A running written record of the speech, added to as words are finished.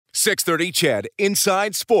630 CHED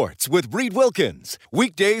Inside Sports with Reed Wilkins.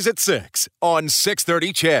 Weekdays at 6 on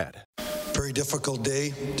 630 CHED. Very difficult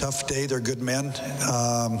day, tough day. They're good men.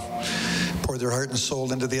 Poured their heart and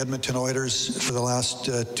soul into the Edmonton Oilers for the last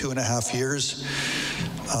 2.5 years.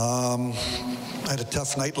 I had a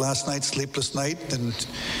tough night last night, sleepless night, and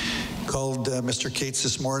called Mr. Cates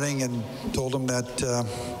this morning and told him that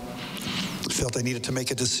felt I needed to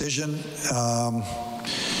make a decision.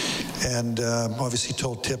 And obviously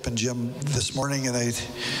told Tip and Jim this morning, and I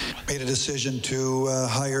made a decision to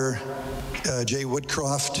hire Jay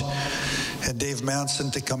Woodcroft and Dave Manson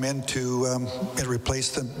to come in to replace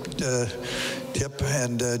them, Tip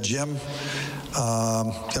and Jim.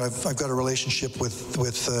 I've got a relationship with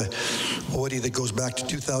Woody that goes back to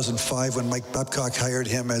 2005 when Mike Babcock hired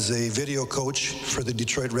him as a video coach for the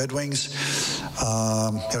Detroit Red Wings.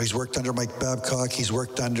 He's worked under Mike Babcock. He's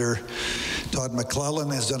worked under Todd McClellan,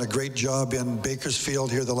 has done a great job in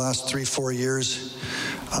Bakersfield here the last 3-4 years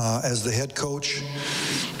as the head coach.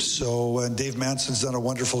 So Dave Manson's done a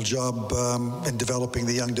wonderful job in developing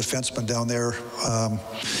the young defensemen down there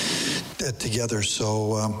together.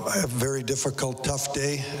 So a very difficult, tough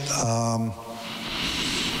day.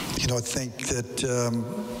 I think that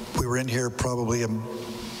we were in here probably a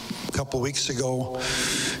couple weeks ago,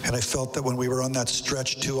 and I felt that when we were on that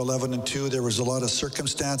stretch 2-11-2, there was a lot of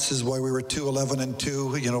circumstances why we were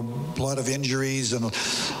 2-11-2, a lot of injuries and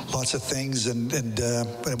lots of things, and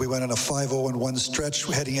we went on a 5-0-1 stretch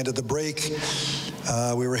heading into the break.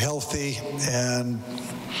 We were healthy, and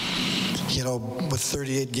with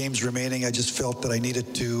 38 games remaining, I just felt that I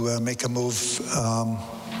needed to make a move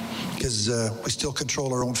because we still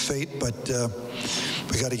control our own fate, but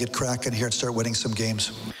we got to get cracking here and start winning some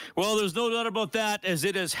games. Well, there's no doubt about that, as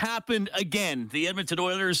it has happened again. The Edmonton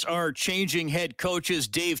Oilers are changing head coaches.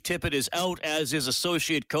 Dave Tippett is out, as is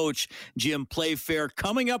associate coach Jim Playfair.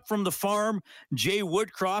 Coming up from the farm, Jay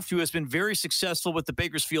Woodcroft, who has been very successful with the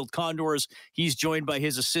Bakersfield Condors. He's joined by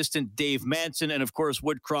his assistant, Dave Manson, and, of course,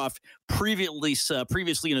 Woodcroft,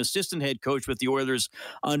 previously an assistant head coach with the Oilers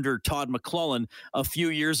under Todd McClellan a few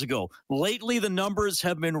years ago. Lately, the numbers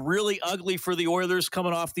have been really ugly for the Oilers,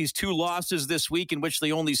 coming off these 2 losses this week in which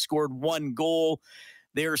they only scored 1 goal.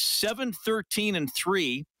 They're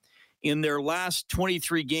 7-13-3 in their last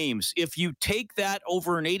 23 games. If you take that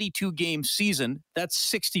over an 82-game season, that's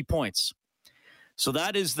 60 points. So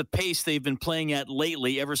that is the pace they've been playing at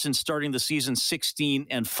lately, ever since starting the season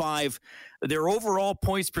 16-5. Their overall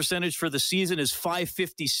points percentage for the season is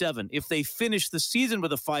 .557. If they finish the season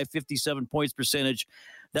with a .557 points percentage,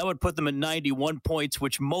 that would put them at 91 points,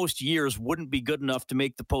 which most years wouldn't be good enough to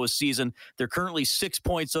make the postseason. They're currently 6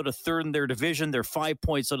 points out of third in their division. They're 5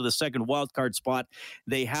 points out of the second wildcard spot.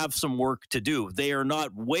 They have some work to do. They are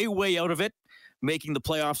not way out of it. Making the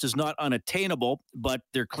playoffs is not unattainable, but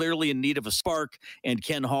they're clearly in need of a spark, and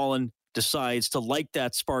Ken Holland decides to light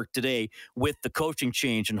that spark today with the coaching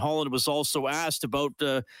change. And Holland was also asked about,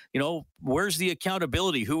 where's the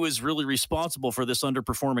accountability? Who is really responsible for this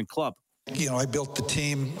underperforming club? I built the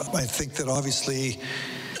team. I think that obviously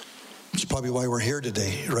it's probably why we're here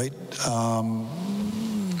today, right?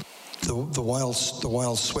 The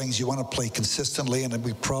wild swings, you want to play consistently, and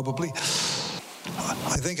we probably,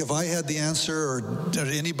 I think if I had the answer or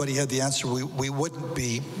anybody had the answer, we wouldn't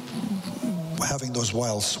be having those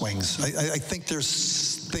wild swings. I think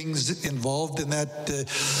there's things involved in that.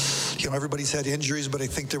 Everybody's had injuries, but I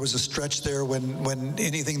think there was a stretch there when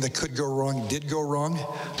anything that could go wrong did go wrong.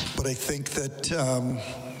 But I think that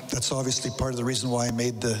that's obviously part of the reason why I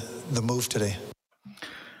made the move today.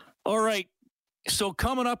 All right. So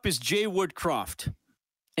coming up is Jay Woodcroft,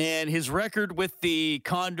 and his record with the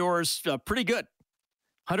Condors, pretty good.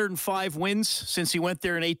 105 wins since he went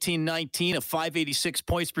there in 18-19, a .586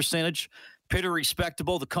 points percentage. Pretty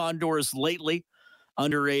respectable. The Condors lately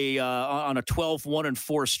under on a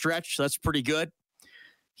 12-1-4 stretch. That's pretty good.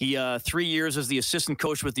 He 3 years as the assistant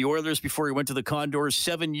coach with the Oilers before he went to the Condors.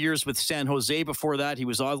 7 years with San Jose before that. He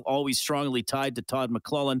was always strongly tied to Todd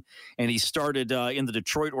McClellan, and he started in the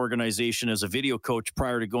Detroit organization as a video coach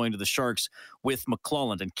prior to going to the Sharks with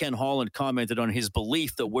McClellan. And Ken Holland commented on his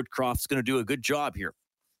belief that Woodcroft's going to do a good job here.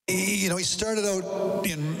 He started out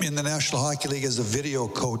in the National Hockey League as a video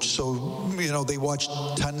coach, so they watch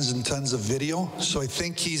tons and tons of video. So I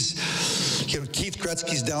think he's, Keith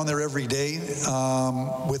Gretzky's down there every day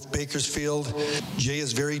with Bakersfield. Jay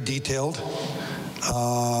is very detailed.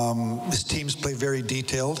 His teams play very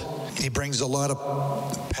detailed. He brings a lot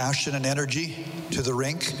of passion and energy to the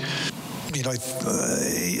rink.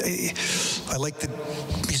 I like that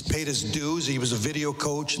he's paid his dues. He was a video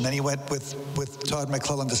coach, and then he went with Todd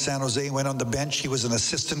McClellan to San Jose. He went on the bench. He was an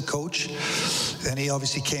assistant coach. Then he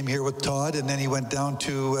obviously came here with Todd, and then he went down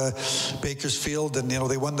to Bakersfield, and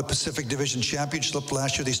they won the Pacific Division Championship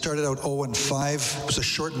last year. They started out 0-5. It was a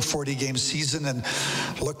shortened 40-game season, and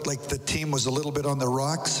looked like the team was a little bit on the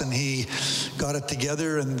rocks, and he got it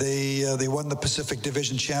together, and they won the Pacific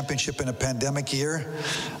Division Championship in a pandemic year.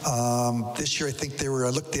 This year, I think they were, I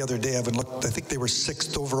looked the other day, I haven't looked, I think they were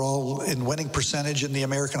 6th overall in winning percentage in the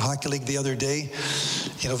American Hockey League the other day.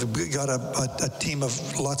 They've got a team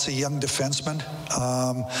of lots of young defensemen.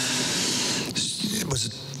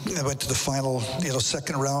 I went to the final,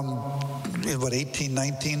 second round, 18,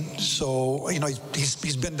 19. So,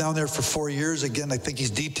 he's been down there for 4 years. Again, I think he's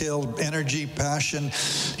detailed, energy, passion.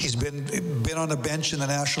 He's been on the bench in the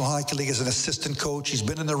National Hockey League as an assistant coach. He's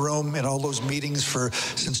been in the room in all those meetings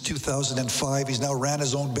since 2005. He's now ran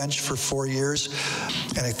his own bench for 4 years.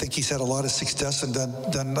 And I think he's had a lot of success. And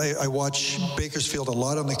then I watch Bakersfield a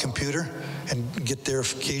lot on the computer and get there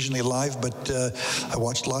occasionally live. But I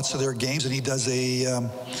watched lots of their games, and he does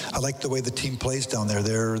I like the way the team plays down there.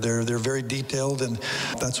 They're very detailed, and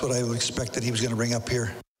that's what I expect that he was going to bring up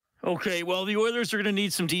here. Okay, well, the Oilers are going to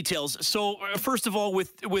need some details. So, first of all,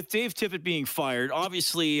 with Dave Tippett being fired,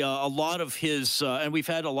 obviously a lot of his, and we've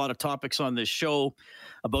had a lot of topics on this show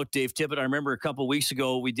about Dave Tippett. I remember a couple of weeks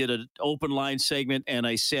ago, we did an open line segment, and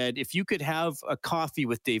I said, if you could have a coffee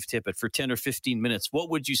with Dave Tippett for 10 or 15 minutes, what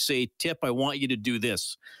would you say? Tip, I want you to do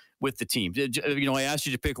this with the team. I asked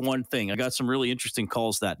you to pick one thing. I got some really interesting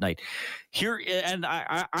calls that night. Here, and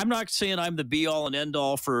I'm not saying I'm the be-all and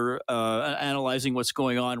end-all for analyzing what's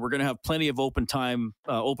going on. We're going to have plenty of open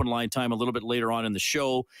line time a little bit later on in the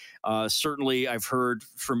show. Certainly, I've heard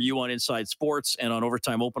from you on Inside Sports and on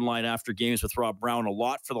Overtime Open Line after games with Rob Brown a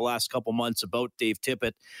lot for the last couple months about Dave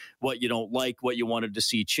Tippett, what you don't like, what you wanted to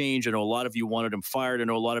see change. I know a lot of you wanted him fired. I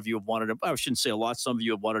know a lot of you have wanted him, I shouldn't say a lot, some of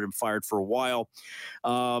you have wanted him fired for a while.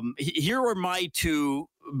 Here are my two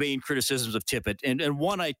main criticisms of Tippett, and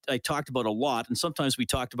one I talked about a lot, and sometimes we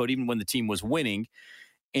talked about even when the team was winning.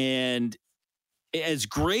 And as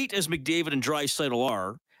great as McDavid and Draisaitl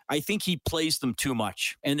are, I think he plays them too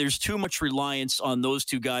much, and there's too much reliance on those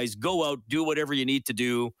two guys. Go out, do whatever you need to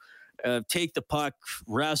do, take the puck,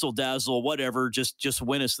 razzle dazzle, whatever. Just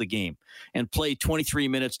win us the game, and play 23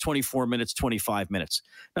 minutes, 24 minutes, 25 minutes.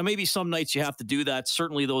 Now, maybe some nights you have to do that.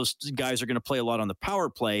 Certainly, those guys are going to play a lot on the power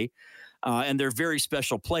play. And they're very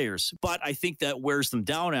special players. But I think that wears them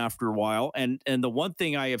down after a while. And the one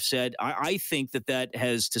thing I have said, I think that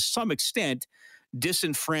has, to some extent,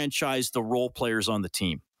 disenfranchised the role players on the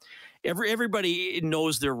team. Everybody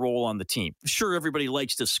knows their role on the team. Sure, everybody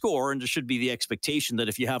likes to score, and there should be the expectation that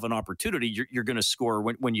if you have an opportunity, you're going to score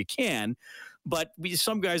when you can. But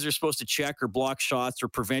some guys are supposed to check or block shots or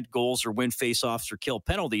prevent goals or win faceoffs or kill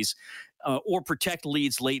penalties or protect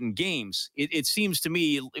leads late in games. It seems to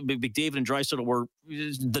me McDavid and Draisaitl were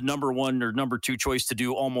the number one or number two choice to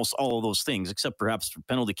do almost all of those things, except perhaps for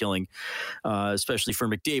penalty killing, especially for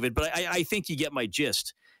McDavid. But I think you get my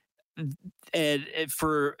gist. And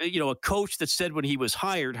for a coach that said when he was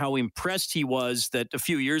hired how impressed he was that a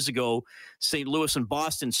few years ago St. Louis and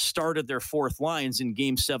Boston started their fourth lines in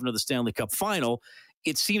Game 7 of the Stanley Cup Final,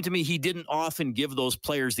 it seemed to me he didn't often give those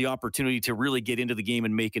players the opportunity to really get into the game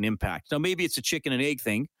and make an impact. Now, maybe it's a chicken and egg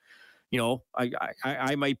thing.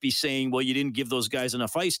 I might be saying, well, you didn't give those guys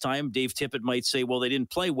enough ice time. Dave Tippett might say, well, they didn't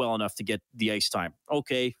play well enough to get the ice time.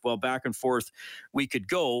 Okay, well, back and forth we could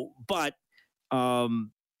go, but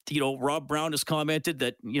Rob Brown has commented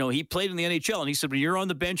that, he played in the NHL, and he said, when you're on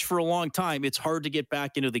the bench for a long time, it's hard to get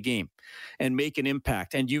back into the game and make an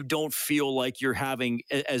impact. And you don't feel like you're having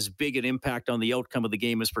as big an impact on the outcome of the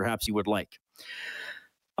game as perhaps you would like.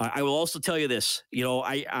 I will also tell you this,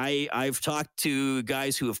 I've talked to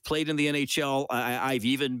guys who have played in the NHL. I've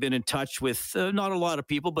even been in touch with not a lot of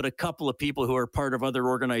people, but a couple of people who are part of other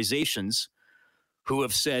organizations who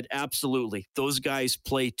have said, absolutely, those guys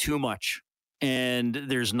play too much. And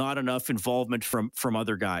there's not enough involvement from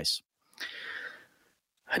other guys.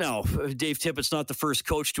 Now, Dave Tippett's not the first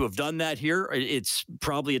coach to have done that here. It's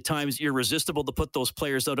probably at times irresistible to put those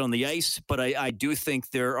players out on the ice, but I do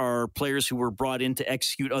think there are players who were brought in to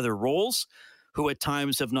execute other roles who at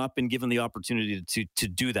times have not been given the opportunity to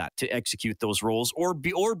do that, to execute those roles or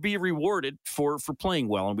be rewarded for playing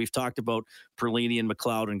well. And we've talked about Perlini and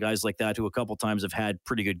McLeod and guys like that who a couple times have had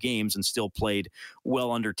pretty good games and still played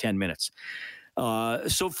well under 10 minutes.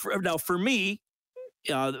 For me,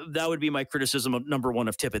 that would be my criticism of number one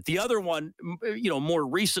of Tippett. The other one, more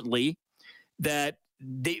recently, that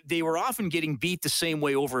they were often getting beat the same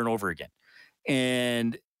way over and over again.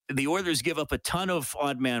 And the Oilers give up a ton of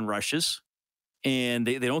odd man rushes, and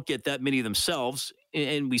they don't get that many themselves.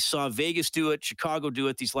 And we saw Vegas do it, Chicago do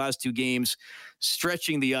it these last two games,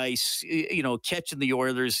 stretching the ice, catching the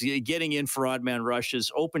Oilers, getting in for odd man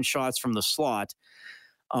rushes, open shots from the slot.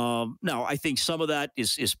 Now, I think some of that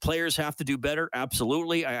is players have to do better.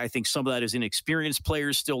 Absolutely. I think some of that is inexperienced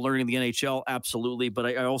players still learning the NHL. Absolutely. But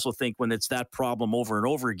I also think when it's that problem over and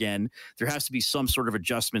over again, there has to be some sort of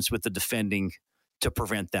adjustments with the defending to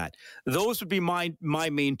prevent that. Those would be my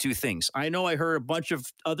main two things. I know I heard a bunch of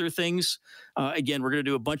other things. Again, we're going to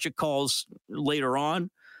do a bunch of calls later on.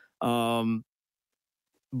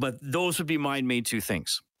 But those would be my main two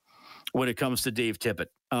things when it comes to Dave Tippett.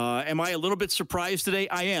 Am I a little bit surprised today?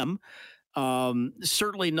 I am.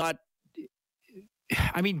 Certainly not.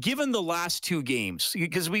 I mean, given the last two games,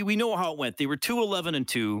 because we know how it went. They were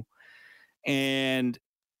 2-11-2, and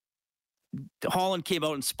Holland came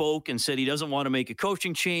out and spoke and said he doesn't want to make a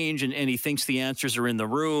coaching change, and he thinks the answers are in the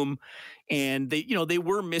room. And they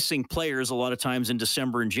were missing players a lot of times in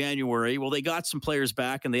December and January. Well, they got some players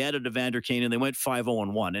back, and they added Evander Kane, and they went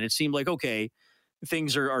 5-0-1. And it seemed like, okay,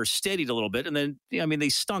 things are steadied a little bit. And then, they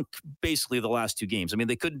stunk basically the last two games.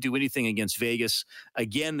 They couldn't do anything against Vegas.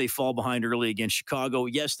 Again, they fall behind early against Chicago.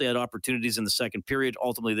 Yes, they had opportunities in the second period.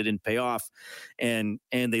 Ultimately, they didn't pay off, and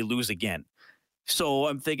they lose again. So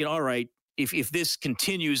I'm thinking, all right, if this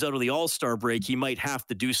continues out of the All-Star break, he might have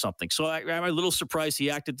to do something. So I'm a little surprised he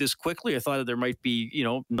acted this quickly. I thought that there might be,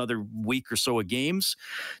 another week or so of games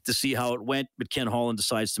to see how it went. But Ken Holland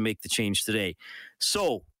decides to make the change today.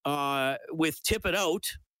 So with Tippett out,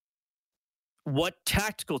 what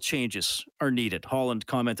tactical changes are needed? Holland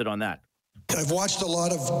commented on that. I've watched a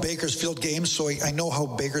lot of Bakersfield games, so I know how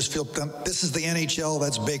Bakersfield. This is the NHL.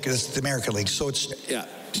 That's Baker. That's the American League. So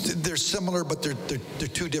they're similar, but they're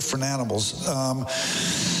two different animals.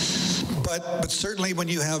 But certainly when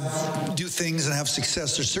you do things and have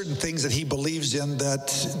success, there's certain things that he believes in that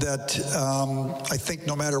I think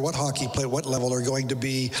no matter what hockey play, what level, are going to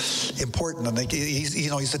be important. And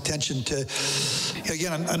he's attention to.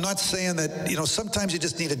 Again, I'm not saying that sometimes you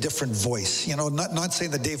just need a different voice. Not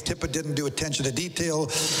saying that Dave Tippett didn't do attention to detail.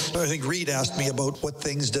 I think Reed asked me about what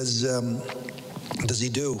things does he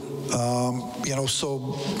do?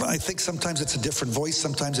 So I think sometimes it's a different voice.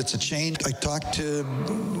 Sometimes it's a change. I talked to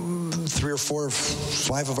 3 or 4 or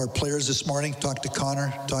 5 of our players this morning. Talked to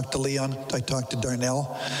Connor, talked to Leon, I talked to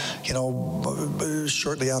Darnell.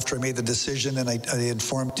 Shortly after I made the decision, and I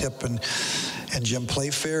informed Tip and Jim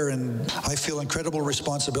Playfair, and I feel incredible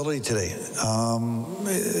responsibility today.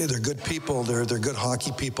 They're good people. They're good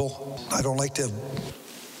hockey people. I don't like to have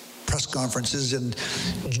press conferences in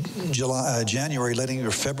January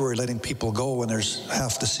or February letting people go when there's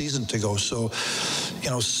half the season to go. So,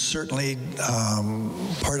 certainly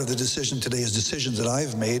part of the decision today is decisions that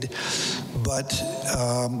I've made, but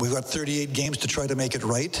we've got 38 games to try to make it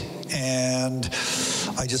right, and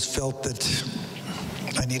I just felt that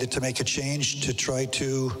I needed to make a change to try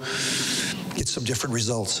to get some different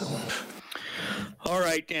results. All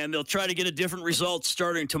right, and they'll try to get a different result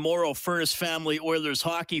starting tomorrow. Furnace Family Oilers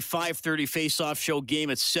Hockey, 5:30 face-off show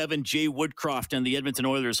game at 7. Jay Woodcroft and the Edmonton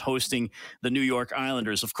Oilers hosting the New York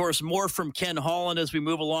Islanders. Of course, more from Ken Holland as we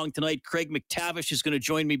move along tonight. Craig McTavish is going to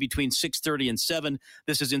join me between 6:30 and 7.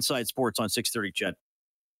 This is Inside Sports on 630 CHED.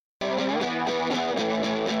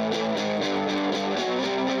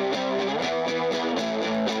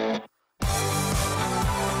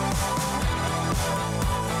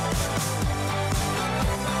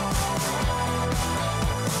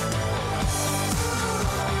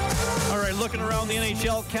 Looking around the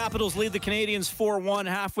NHL, Capitals lead the Canadiens 4-1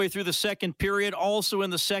 halfway through the second period. Also in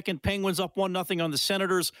the second, Penguins up 1-0 on the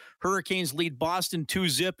Senators. Hurricanes lead Boston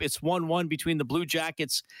 2-0. It's 1-1 between the Blue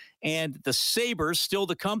Jackets and the Sabres. Still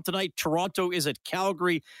to come tonight, Toronto is at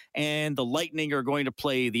Calgary, and the Lightning are going to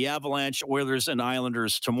play the Avalanche, Oilers, and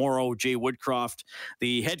Islanders tomorrow. Jay Woodcroft,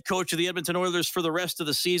 the head coach of the Edmonton Oilers for the rest of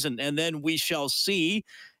the season. And then we shall see,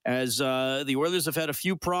 as the Oilers have had a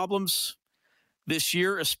few problems this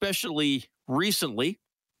year, especially recently,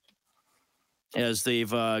 as they've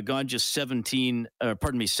gone just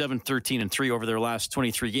 7-13-3 over their last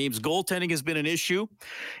 23 games. Goaltending has been an issue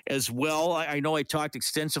as well. I know I talked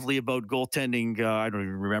extensively about goaltending, I don't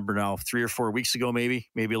even remember now, 3 or 4 weeks ago, maybe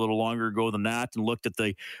a little longer ago than that, and looked at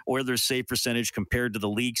the Oilers' save percentage compared to the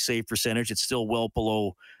league save percentage. It's still well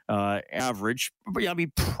below average. But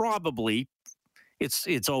probably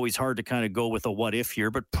it's always hard to kind of go with a what if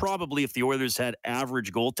here, but probably if the Oilers had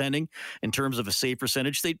average goaltending in terms of a save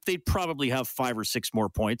percentage, they'd probably have 5 or 6 more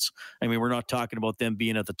points. I mean, we're not talking about them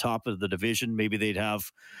being at the top of the division. Maybe they'd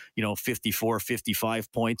have, 54,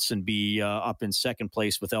 55 points and be up in second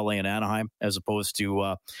place with LA and Anaheim as opposed to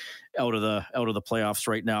out of the playoffs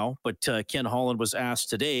right now. But Ken Holland was asked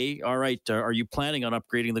today, all right, are you planning on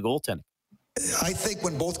upgrading the goaltending? I think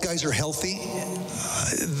when both guys are healthy,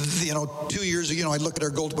 2 years ago, I look at our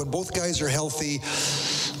goal. When both guys are healthy,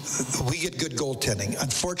 we get good goaltending.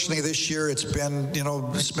 Unfortunately, this year it's been,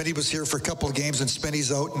 Smitty was here for a couple of games and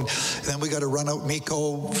Smitty's out, and then we got to run out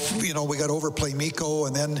Mikko. We got to overplay Mikko,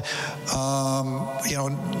 and then, now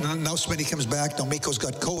Smitty comes back. Now Mikko's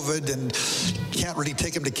got COVID, and can't really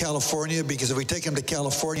take him to California because if we take him to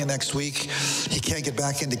California next week, he can't get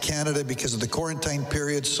back into Canada because of the quarantine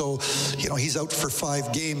period. So, he's out for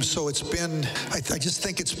 5 games. So it's been, I just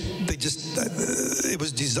think it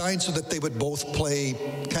was designed so that they would both play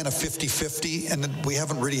kind of 50-50, and we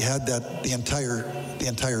haven't really had that the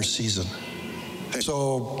entire season.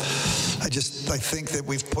 So I think that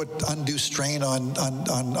we've put undue strain on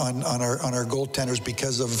our goaltenders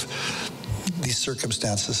because of these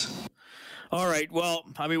circumstances. All right. Well,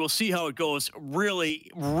 I mean, we'll see how it goes. Really,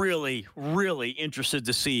 really, really interested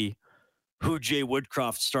to see who Jay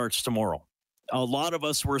Woodcroft starts tomorrow. A lot of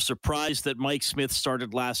us were surprised that Mike Smith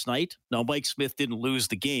started last night. Now, Mike Smith didn't lose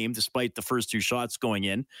the game despite the first 2 shots going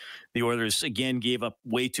in. The Oilers, again, gave up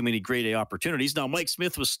way too many grade A opportunities. Now, Mike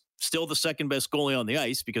Smith was still the second best goalie on the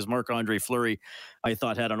ice because Marc-Andre Fleury, I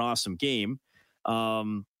thought, had an awesome game.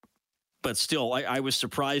 But still, I was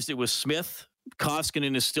surprised it was Smith.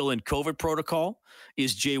 Koskinen is still in COVID protocol.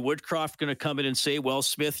 Is Jay Woodcroft going to come in and say, well,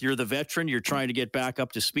 Smith, you're the veteran. You're trying to get back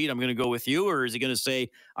up to speed. I'm going to go with you. Or is he going to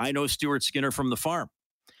say, I know Stuart Skinner from the farm?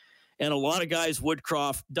 And a lot of guys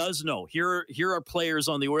Woodcroft does know. Here are players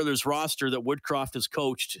on the Oilers roster that Woodcroft has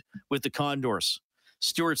coached with the Condors.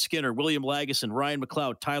 Stuart Skinner, William Lagesson, Ryan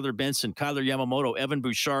McLeod, Tyler Benson, Kyler Yamamoto, Evan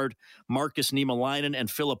Bouchard, Marcus Niemelainen, and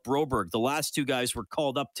Philip Broberg. The last 2 guys were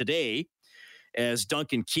called up today as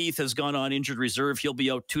Duncan Keith has gone on injured reserve. He'll be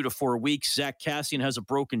out 2 to 4 weeks. Zach Kassian has a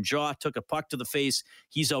broken jaw, took a puck to the face.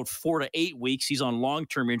 He's out 4 to 8 weeks. He's on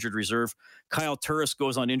long-term injured reserve. Kyle Turris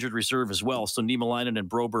goes on injured reserve as well. So Niemelainen and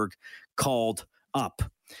Broberg called up.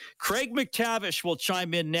 Craig McTavish will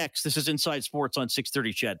chime in next. This is Inside Sports on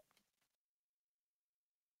 630 CHED.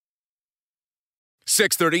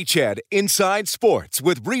 630 CHED Inside Sports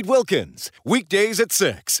with Reed Wilkins. Weekdays at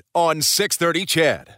 6 on 630 CHED.